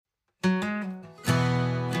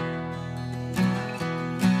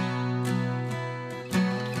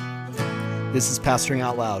This is Pastoring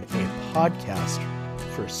Out Loud, a podcast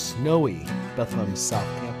for snowy Bethlehem South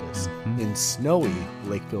Campus in snowy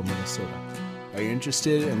Lakeville, Minnesota. Are you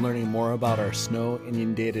interested in learning more about our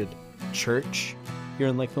snow-inundated church here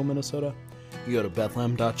in Lakeville, Minnesota? You go to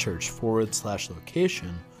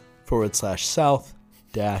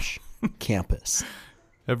bethlehem.church/location/south-campus.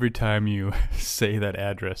 Every time you say that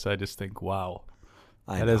address, I just think, wow,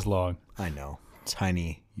 that is long. I know.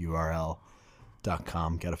 tinyurl.com.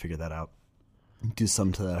 Got to figure that out. Do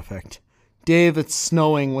something to that effect. Dave, it's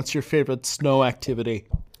snowing. What's your favorite snow activity?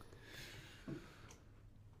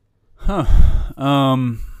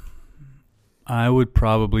 I would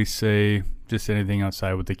probably say just anything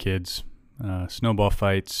outside with the kids. Snowball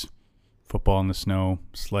fights, football in the snow,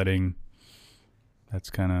 sledding. It's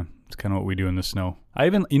kind of what we do in the snow. I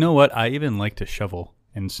even like to shovel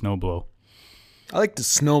and snow blow. I like to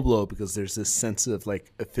snowblow because there's this sense of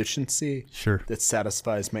like efficiency Sure. that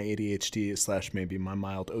satisfies my ADHD / maybe my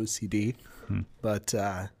mild OCD. But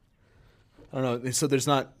I don't know. So there's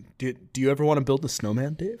not. Do you ever want to build a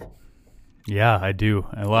snowman, Dave? Yeah, I do.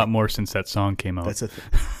 A lot more since that song came out. That's a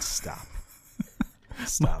thing. Stop. My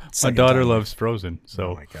Second daughter time. loves Frozen, so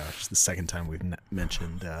Oh my gosh, the second time we've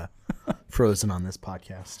mentioned Frozen on this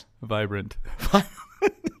podcast. vibrant.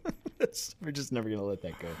 We're just never gonna let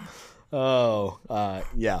that go. Oh,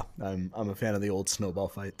 yeah. I'm a fan of the old snowball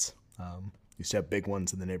fights. Used to have big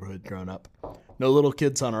ones in the neighborhood growing up. No little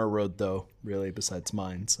kids on our road though, really, besides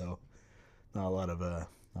mine. So not a lot of that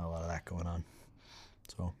going on.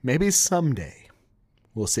 So maybe someday,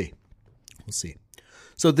 we'll see.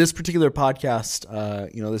 So this particular podcast,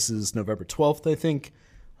 this is November 12th, I think.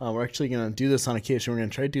 We're actually going to do this on occasion. We're going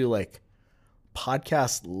to try to do like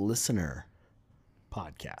podcast listener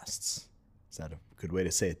podcasts. Is that a good way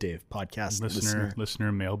to say it, Dave? Podcast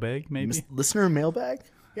listener mailbag, maybe? Listener mailbag?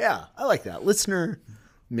 Yeah, I like that. Listener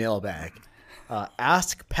mailbag.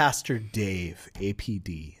 Ask Pastor Dave,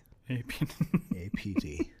 APD.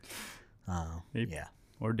 APD. Yeah.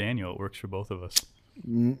 Or Daniel. It works for both of us.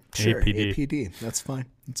 Sure, APD. That's fine.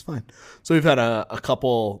 So we've had a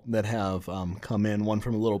couple that have come in, one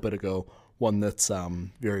from a little bit ago, one that's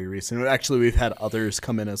very recent. Actually, we've had others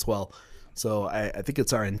come in as well. So I think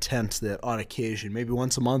it's our intent that on occasion, maybe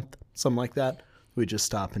once a month, something like that, we just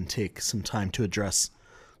stop and take some time to address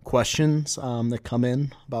questions that come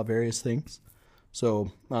in about various things.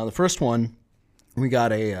 So the first one, we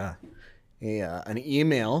got an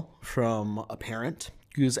email from a parent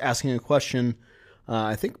who's asking a question.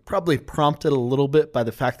 I think probably prompted a little bit by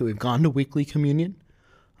the fact that we've gone to weekly communion.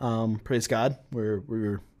 Praise God.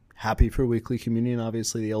 We're happy for weekly communion.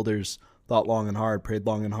 Obviously, the elders thought long and hard, prayed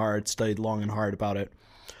long and hard, studied long and hard about it.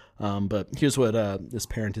 But here's what this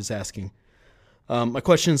parent is asking. My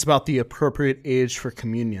question is about the appropriate age for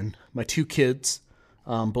communion. My two kids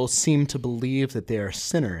both seem to believe that they are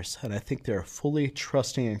sinners, and I think they are fully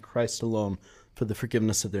trusting in Christ alone for the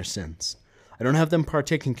forgiveness of their sins. I don't have them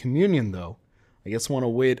partake in communion, though. I guess I want to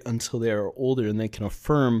wait until they are older and they can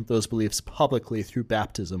affirm those beliefs publicly through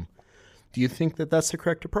baptism. Do you think that that's the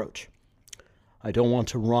correct approach? I don't want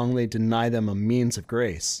to wrongly deny them a means of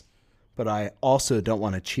grace, but I also don't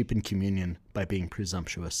want to cheapen communion by being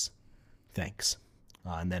presumptuous. Thanks.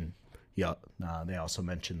 And then they also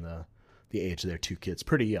mentioned the age of their two kids,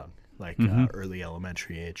 pretty young, like early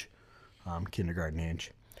elementary age, kindergarten age.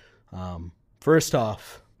 First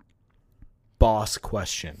off, boss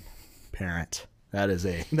question, parent. That is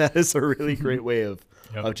a really great way of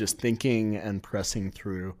just thinking and pressing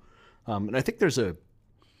through. And I think there's a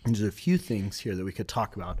few things here that we could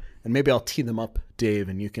talk about, and maybe I'll tee them up, Dave,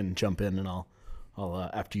 and you can jump in, and I'll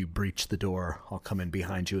after you breach the door, I'll come in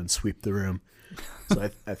behind you and sweep the room. So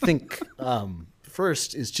I think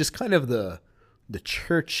first is just kind of the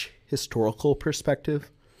church historical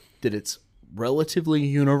perspective, that it's relatively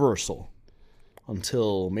universal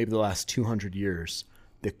until maybe the last 200 years.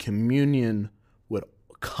 The communion would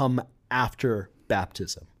come after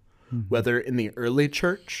baptism, whether in the early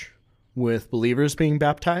church with believers being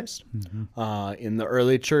baptized, in the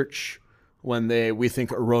early church when we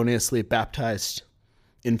think erroneously baptized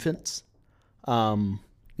infants,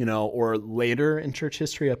 or later in church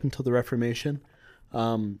history up until the Reformation.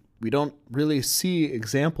 We don't really see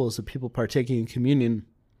examples of people partaking in communion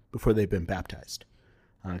before they've been baptized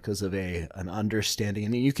because of an understanding.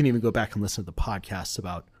 And you can even go back and listen to the podcasts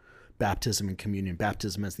about baptism and communion.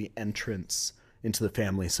 Baptism as the entrance into the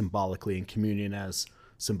family symbolically, and communion as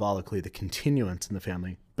symbolically the continuance in the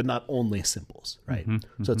family, but not only symbols, right?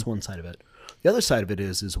 So that's one side of it. The other side of it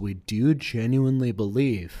is we do genuinely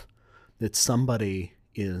believe that somebody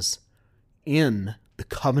is in the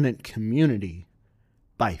covenant community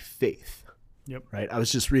by faith. Yep. Right. I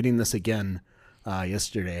was just reading this again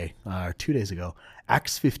yesterday or 2 days ago.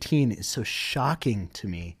 Acts 15 is so shocking to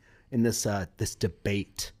me in this this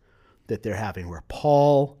debate that they're having, where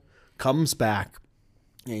Paul comes back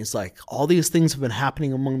and he's like, all these things have been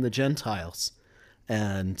happening among the Gentiles.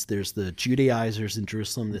 And there's the Judaizers in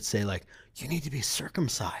Jerusalem that say, like, you need to be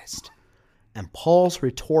circumcised. And Paul's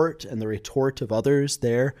retort and the retort of others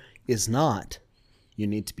there is not, you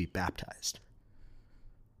need to be baptized.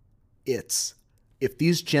 It's, if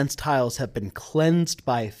these Gentiles have been cleansed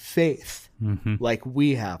by faith, like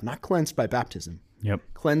we have, not cleansed by baptism,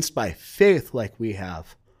 cleansed by faith like we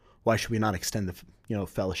have, why should we not extend the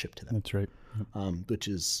fellowship to them? That's right. Yep. Which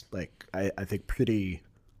is, like, I think pretty...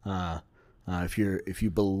 if you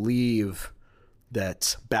believe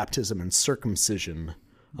that baptism and circumcision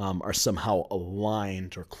are somehow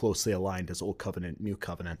aligned or closely aligned as Old Covenant, New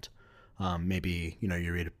Covenant, maybe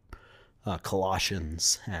you read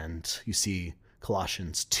Colossians and you see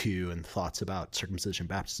Colossians 2 and thoughts about circumcision and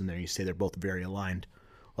baptism there, you say they're both very aligned.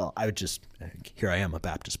 Well, I would just, here I am, a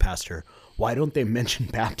Baptist pastor. Why don't they mention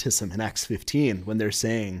baptism in Acts 15 when they're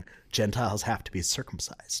saying Gentiles have to be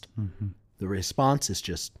circumcised? The response is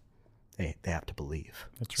just, they have to believe.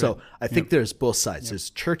 That's right. So I think there's both sides. There's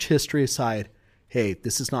church history side, hey,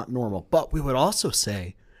 this is not normal. But we would also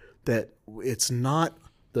say that it's not,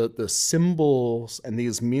 the symbols and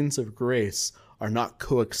these means of grace are not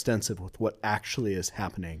coextensive with what actually is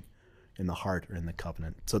happening in the heart or in the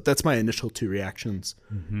covenant. So that's my initial two reactions.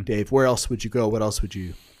 Dave, where else would you go? What else would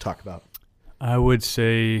you talk about? I would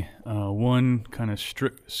say one kind of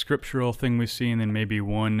scriptural thing we see, and then maybe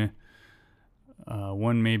one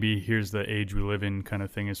maybe here's the age we live in kind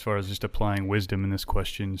of thing as far as just applying wisdom in this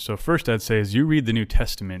question. So first I'd say, as you read the New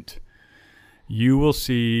Testament, you will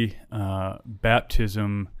see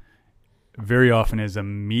baptism very often as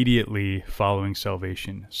immediately following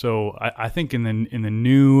salvation. So I think in the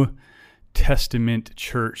New Testament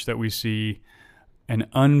church that we see, an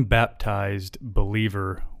unbaptized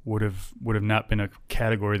believer would have not been a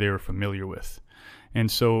category they were familiar with. And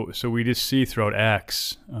so we just see throughout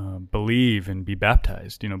Acts, believe and be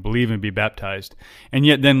baptized, believe and be baptized. And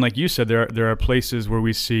yet then, like you said, there are places where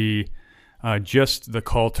we see just the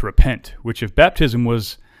call to repent, which if baptism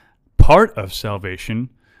was part of salvation,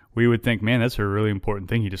 we would think, man, that's a really important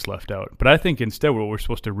thing he just left out. But I think instead what we're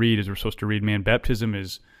supposed to read is man, baptism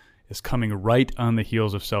is coming right on the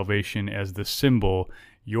heels of salvation as the symbol.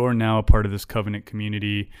 You're now a part of this covenant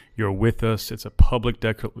community. You're with us. It's a public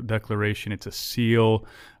declaration. It's a seal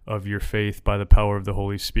of your faith by the power of the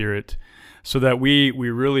Holy Spirit, so that we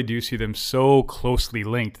really do see them so closely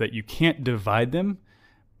linked that you can't divide them,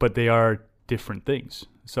 but they are different things.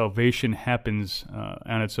 Salvation happens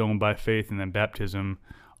on its own by faith, and then baptism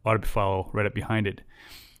ought to follow right up behind it.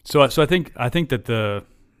 So I think that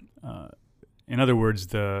in other words,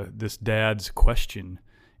 this dad's question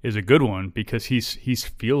is a good one because he's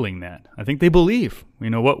feeling that. I think they believe.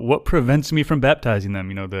 What prevents me from baptizing them?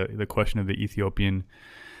 The question of the Ethiopian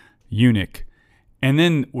eunuch. And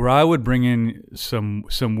then where I would bring in some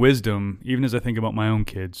wisdom, even as I think about my own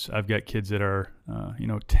kids. I've got kids that are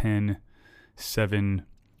 10, 7,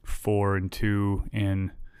 4, and 2,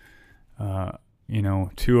 and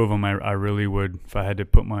two of them I really would, if I had to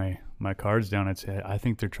put my cards down, I'd say I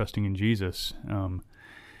think they're trusting in Jesus.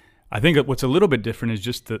 I think what's a little bit different is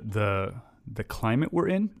just the climate we're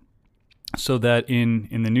in, so that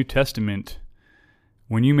in the New Testament,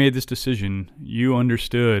 when you made this decision, you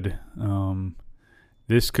understood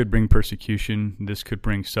this could bring persecution, this could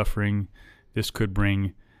bring suffering, this could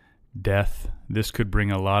bring death, this could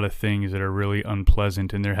bring a lot of things that are really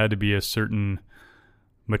unpleasant, and there had to be a certain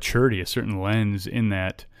maturity, a certain lens in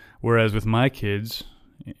that. Whereas with my kids,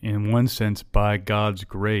 in one sense, by God's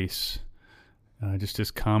grace, just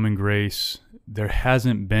His common grace, there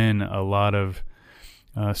hasn't been a lot of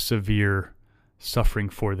severe suffering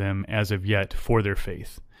for them as of yet for their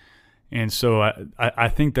faith. And so I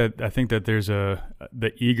think that there's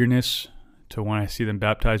the eagerness to want to see them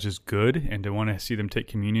baptized is good, and to want to see them take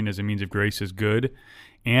communion as a means of grace is good.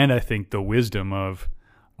 And I think the wisdom of,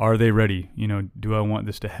 are they ready? Do I want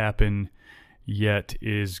this to happen yet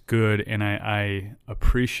is good. And I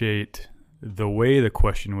appreciate the way the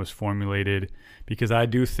question was formulated, because I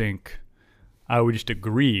do think I would just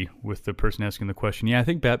agree with the person asking the question. Yeah, I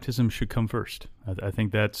think baptism should come first. I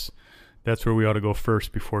think that's where we ought to go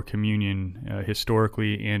first before communion,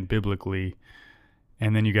 historically and biblically.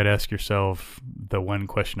 And then you got to ask yourself the one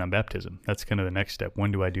question on baptism. That's kind of the next step.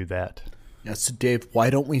 When do I do that? Yeah, so Dave, why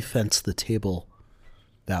don't we fence the table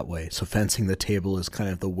that way? So fencing the table is kind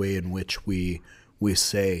of the way in which we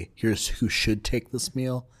say, here's who should take this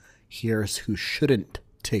meal, here's who shouldn't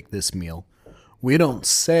take this meal. We don't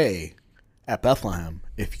say at Bethlehem,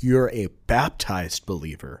 if you're a baptized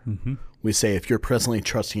believer, we say if you're presently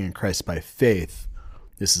trusting in Christ by faith,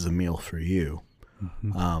 this is a meal for you.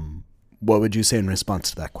 What would you say in response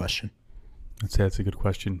to that question? I'd say that's a good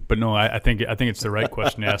question. But no, I think it's the right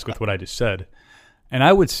question to ask with what I just said. And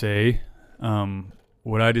I would say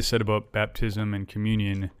what I just said about baptism and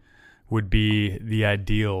communion would be the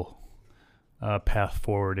ideal path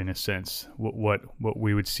forward in a sense, what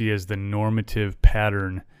we would see as the normative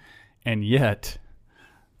pattern. And yet,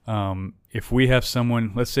 if we have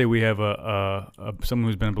someone, let's say we have someone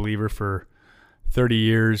who's been a believer for 30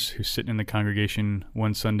 years, who's sitting in the congregation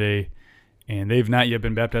one Sunday, and they've not yet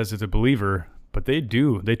been baptized as a believer, but they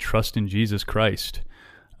trust in Jesus Christ.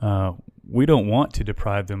 We don't want to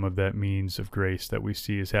deprive them of that means of grace that we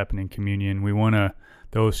see is happening in communion. We want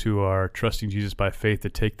those who are trusting Jesus by faith to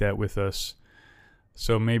take that with us.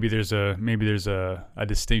 So maybe there's a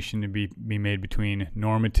distinction to be made between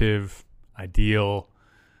normative, ideal,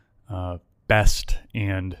 best,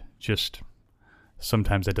 and just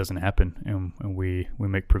sometimes that doesn't happen, and we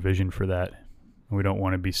make provision for that. We don't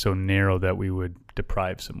want to be so narrow that we would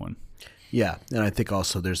deprive someone. Yeah, and I think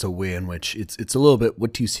also there's a way in which it's a little bit,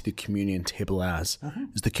 what do you see the communion table as?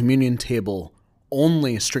 Is the communion table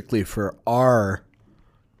only strictly for our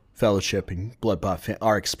fellowship and blood-bought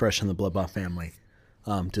our expression of the blood-bought family,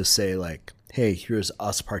 to say like, hey, here's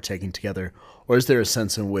us partaking together? Or is there a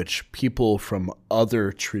sense in which people from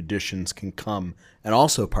other traditions can come and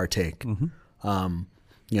also partake?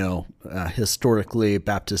 Historically,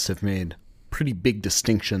 Baptists have made pretty big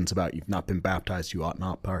distinctions about you've not been baptized, you ought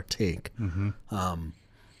not partake. And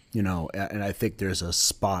I think there's a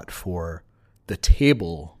spot for the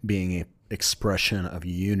table being an expression of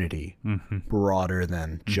unity broader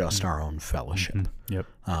than just our own fellowship.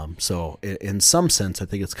 So in some sense, I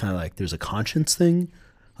think it's kind of like there's a conscience thing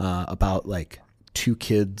about like two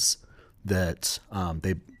kids that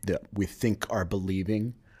we think are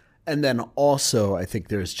believing. And then also I think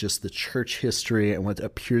there's just the church history and what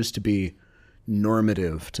appears to be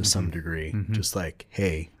normative to some degree, just like,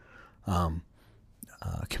 hey,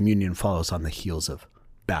 communion follows on the heels of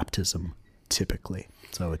baptism typically.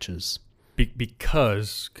 So which is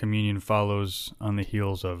because communion follows on the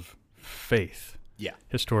heels of faith. Yeah.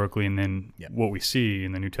 Historically, and then what we see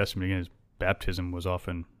in the New Testament again is baptism was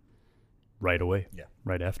often right away. Yeah.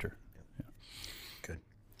 Right after. Yeah. Good.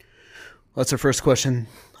 Well, that's our first question.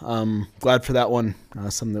 Glad for that one.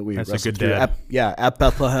 Something that we wrestled through. At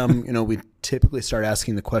Bethlehem, we typically start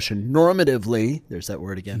asking the question normatively, there's that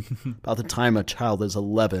word again, about the time a child is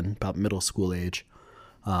 11, about middle school age.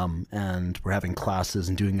 And we're having classes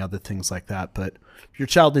and doing other things like that. But if your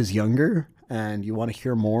child is younger and you want to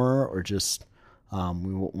hear more, or just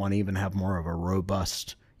we want to even have more of a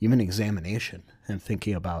robust even examination and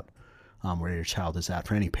thinking about where your child is at,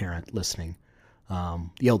 for any parent listening,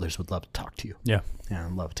 the elders would love to talk to you. Yeah.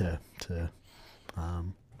 And love to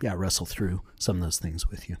wrestle through some of those things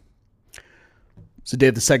with you. So,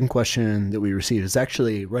 Dave, the second question that we received is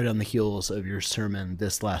actually right on the heels of your sermon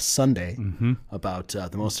this last Sunday about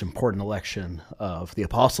the most important election of the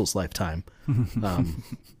apostles' lifetime.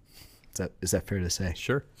 Is that fair to say?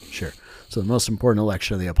 Sure. So the most important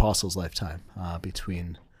election of the apostles' lifetime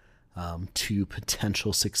between two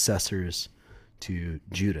potential successors to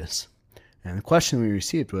Judas. And the question we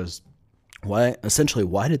received was, why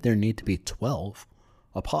did there need to be 12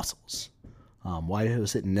 apostles? Why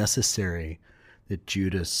was it necessary that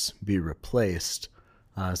Judas be replaced?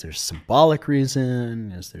 Is there a symbolic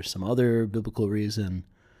reason? Is there some other biblical reason?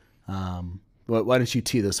 Why don't you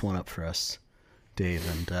tee this one up for us, Dave?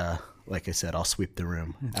 And like I said, I'll sweep the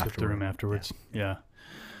room afterwards. Yeah.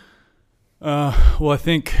 Well, I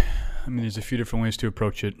think, there's a few different ways to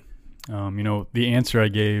approach it. The answer I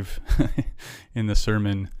gave in the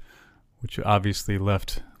sermon, which obviously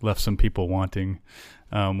left some people wanting,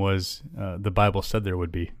 was the Bible said there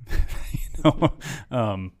would be.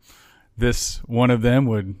 This one of them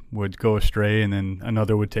would go astray, and then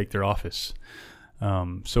another would take their office.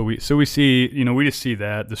 So we see, we just see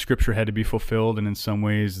that the Scripture had to be fulfilled, and in some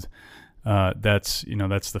ways, that's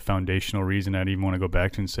the foundational reason I'd even want to go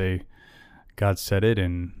back to and say God said it,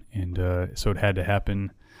 and so it had to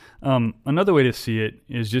happen. Another way to see it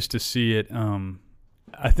is just to see it.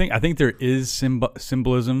 I think there is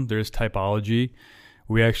symbolism. There's typology.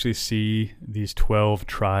 We actually see these 12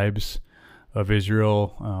 tribes of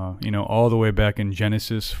Israel, all the way back in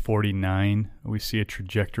Genesis 49. We see a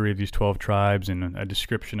trajectory of these 12 tribes and a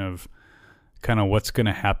description of kind of what's going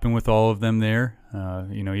to happen with all of them there,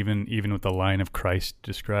 even with the line of Christ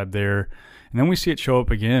described there. And then we see it show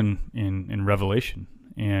up again in Revelation,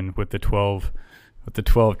 and with the 12 with the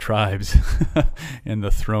 12 tribes and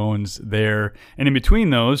the thrones there. And in between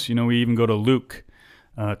those, we even go to Luke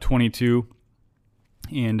 22,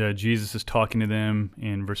 and Jesus is talking to them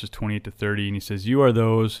in verses 28 to 30, and he says, "You are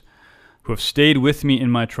those who have stayed with me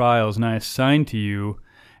in my trials, and I assign to you,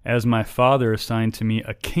 as my Father assigned to me,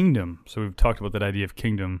 a kingdom." So we've talked about that idea of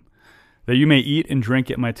kingdom. "That you may eat and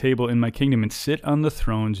drink at my table in my kingdom, and sit on the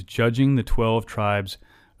thrones, judging the 12 tribes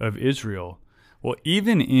of Israel." Well,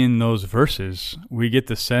 even in those verses, we get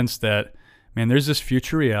the sense that, man, there's this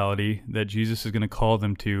future reality that Jesus is going to call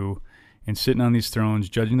them to, and sitting on these thrones,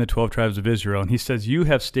 judging the 12 tribes of Israel. And he says, "You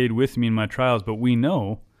have stayed with me in my trials," but we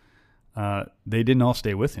know they didn't all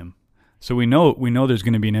stay with him. So we know there's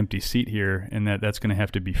going to be an empty seat here, and that's going to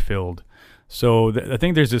have to be filled. So I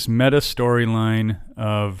think there's this meta storyline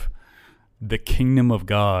of the kingdom of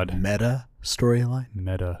God. Meta storyline?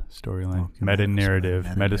 Meta storyline. Meta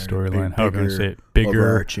narrative. Meta storyline. How can I say it?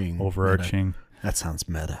 Bigger. Overarching. Meta. That sounds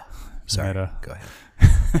meta. Sorry. Meta. Go ahead.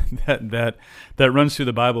 that runs through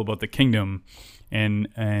the Bible about the kingdom, and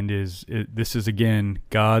this is again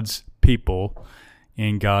God's people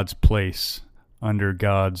in God's place, under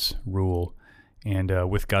God's rule, and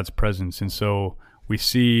with God's presence. And so we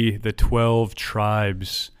see the 12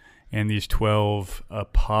 tribes and these 12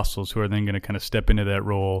 apostles who are then going to kind of step into that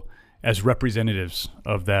role as representatives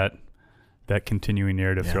of that continuing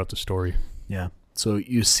narrative throughout the story. Yeah. So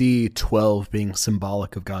you see 12 being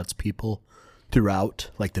symbolic of God's people throughout,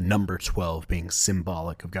 like the number 12 being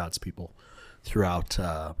symbolic of God's people throughout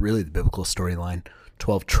really the biblical storyline.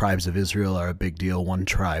 12 tribes of Israel are a big deal. One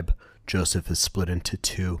tribe, Joseph, is split into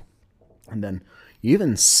two. And then you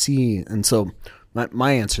even see, and so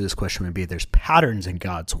my answer to this question would be there's patterns in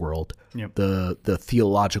God's world. Yep. The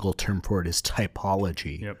theological term for it is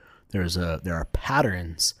typology. Yep. There are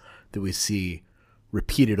patterns that we see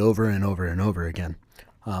repeated over and over and over again.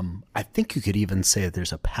 I think you could even say that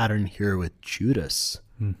there's a pattern here with Judas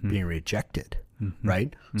being rejected,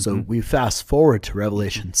 right? So we fast forward to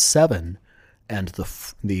Revelation 7 and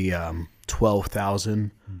the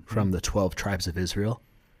 12,000 from the 12 tribes of Israel,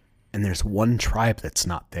 and there's one tribe that's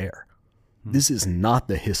not there. This is not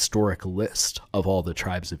the historic list of all the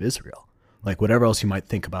tribes of Israel. Like whatever else you might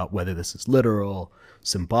think about, whether this is literal,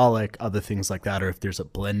 symbolic, other things like that, or if there's a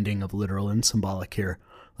blending of literal and symbolic here,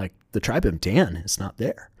 like the tribe of Dan is not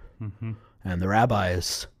there. And the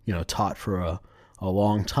rabbis, taught for a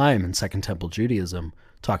long time in Second Temple Judaism,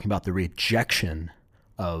 talking about the rejection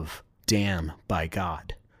of Dan by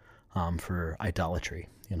God for idolatry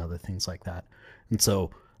and other things like that. And so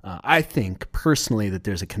I think personally that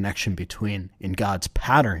there's a connection in God's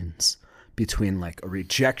patterns between like a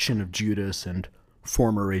rejection of Judas and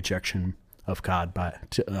former rejection of God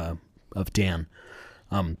of Dan.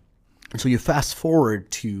 So you fast forward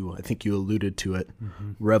to, I think you alluded to it,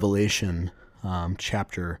 Revelation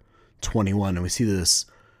chapter 21, and we see this,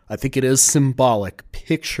 I think it is symbolic,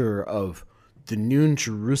 picture of the New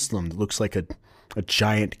Jerusalem that looks like a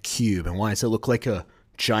giant cube. And why does it look like a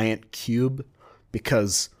giant cube?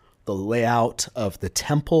 Because the layout of the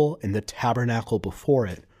temple and the tabernacle before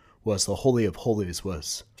it was the Holy of Holies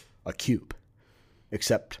was a cube,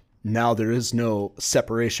 except now there is no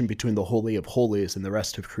separation between the Holy of Holies and the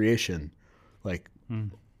rest of creation. Like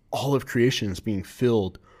all of creation is being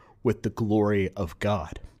filled with the glory of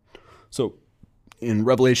God. So in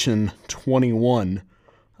Revelation 21,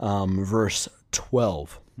 verse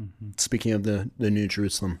 12, speaking of the New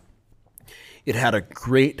Jerusalem, it had a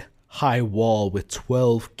great high wall with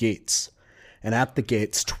 12 gates, and at the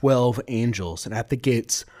gates 12 angels, and at the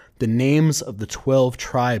gates the names of the 12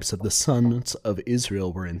 tribes of the sons of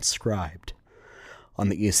Israel were inscribed. On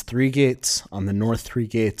the east 3 gates, on the north 3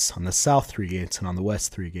 gates, on the south 3 gates, and on the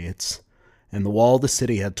west 3 gates. And the wall of the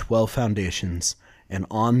city had 12 foundations, and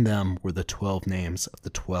on them were the 12 names of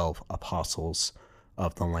the 12 apostles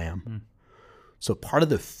of the Lamb. So part of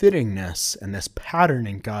the fittingness and this pattern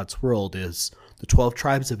in God's world is the 12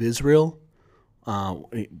 tribes of Israel,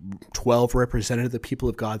 12 represented the people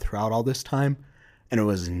of God throughout all this time, and it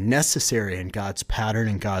was necessary in God's pattern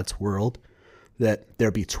and God's world that there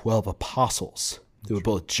be 12 apostles that would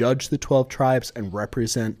both judge the 12 tribes and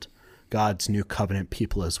represent God's new covenant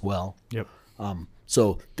people as well. Yep.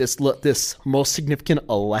 So this most significant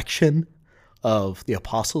election of the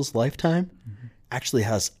apostles' lifetime actually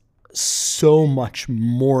has so much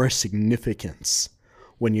more significance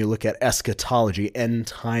when you look at eschatology, end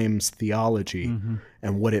times theology,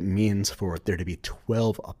 and what it means for there to be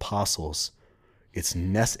 12 apostles.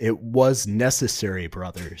 It was necessary,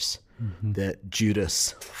 brothers, that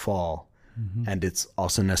Judas fall, and it's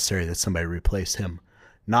also necessary that somebody replace him.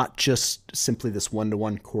 Not just simply this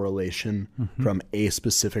one-to-one correlation from a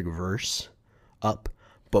specific verse up,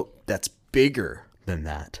 but that's bigger than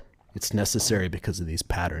that. It's necessary because of these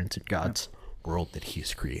patterns in God's world that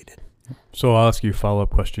he's created. So I'll ask you a follow-up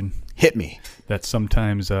question. Hit me. That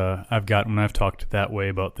sometimes I've gotten when I've talked that way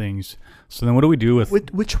about things. So then what do we do with...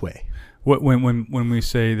 Which way? When we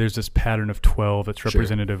say there's this pattern of 12 that's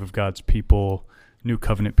representative of God's people, new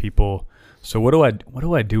covenant people. So what do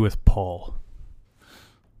I do with Paul?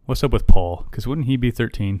 What's up with Paul? Because wouldn't he be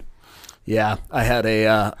 13? Yeah, I had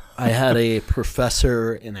a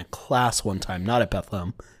professor in a class one time, not at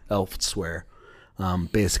Bethlehem, elsewhere,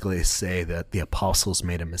 basically say that the apostles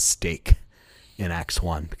made a mistake in Acts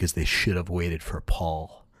 1 because they should have waited for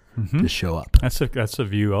Paul to show up. That's a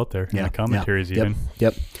view out there in the commentaries even.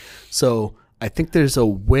 Yep. So I think there's a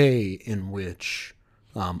way in which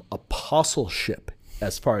apostleship,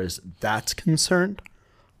 as far as that's concerned,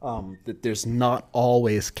 that there's not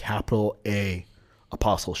always capital A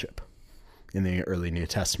apostleship in the early New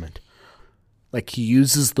Testament. Like he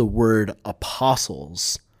uses the word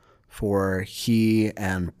apostles for he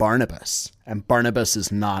and Barnabas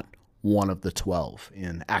is not one of the 12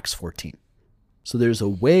 in Acts 14. So there's a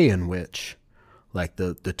way in which like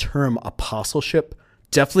the term apostleship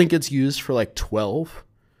definitely gets used for like 12,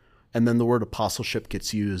 and then the word apostleship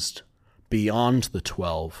gets used beyond the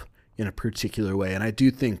 12 in a particular way. And I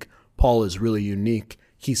do think Paul is really unique.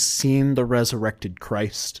 He's seen the resurrected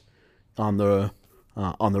Christ on the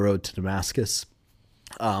road to Damascus.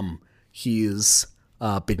 He's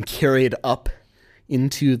been carried up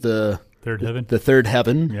into the third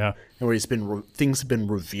heaven, and where he's been things have been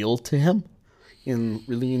revealed to him in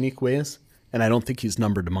really unique ways. And I don't think he's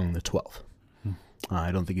numbered among the 12.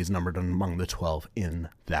 I don't think he's numbered among the 12 in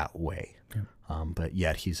that way. Yeah. But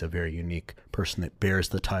yet he's a very unique person that bears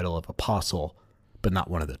the title of apostle, but not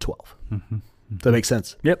one of the 12. Mm-hmm. Does that make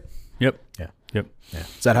sense? Yep. Yeah.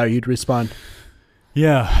 Is that how you'd respond?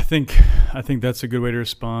 Yeah, I think that's a good way to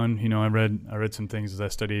respond. You know, I read some things as I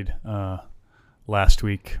studied last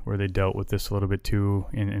week where they dealt with this a little bit too,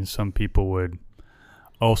 and some people would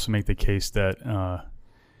also make the case that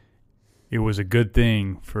it was a good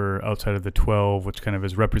thing for outside of the 12, which kind of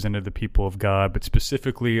has represented the people of God, but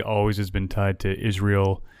specifically always has been tied to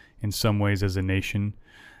Israel in some ways as a nation,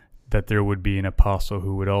 that there would be an apostle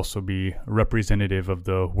who would also be representative of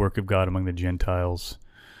the work of God among the Gentiles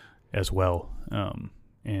as well, and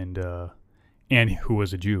who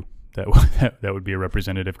was a Jew. That would be a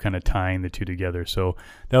representative, kind of tying the two together. So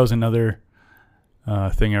that was another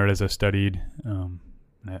thing I read as I studied. Who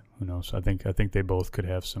knows? I think they both could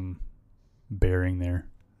have some bearing there.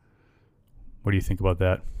 What do you think about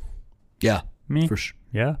that? Yeah, me for sure.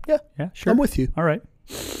 Yeah, sure. I'm with you. All right,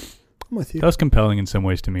 I'm with you. That was compelling in some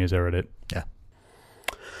ways to me as I read it. Yeah.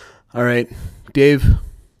 All right, Dave.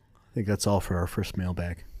 I think that's all for our first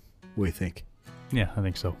mailbag. What do you think? Yeah, I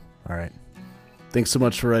think so. All right. Thanks so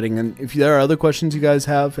much for writing. And if there are other questions you guys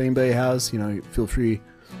have, anybody has, feel free.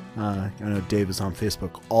 I know Dave is on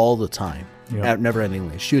Facebook all the time, never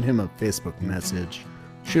endingly. Shoot him a Facebook message.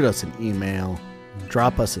 Shoot us an email.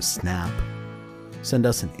 Drop us a snap. Send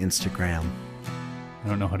us an Instagram. I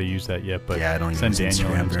don't know how to use that yet, but I don't send use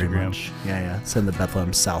Daniel Instagram very Instagram. much. Yeah. Send the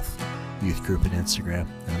Bethlehem South Youth Group an Instagram,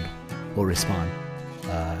 and we'll respond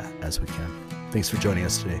as we can. Thanks for joining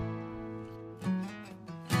us today.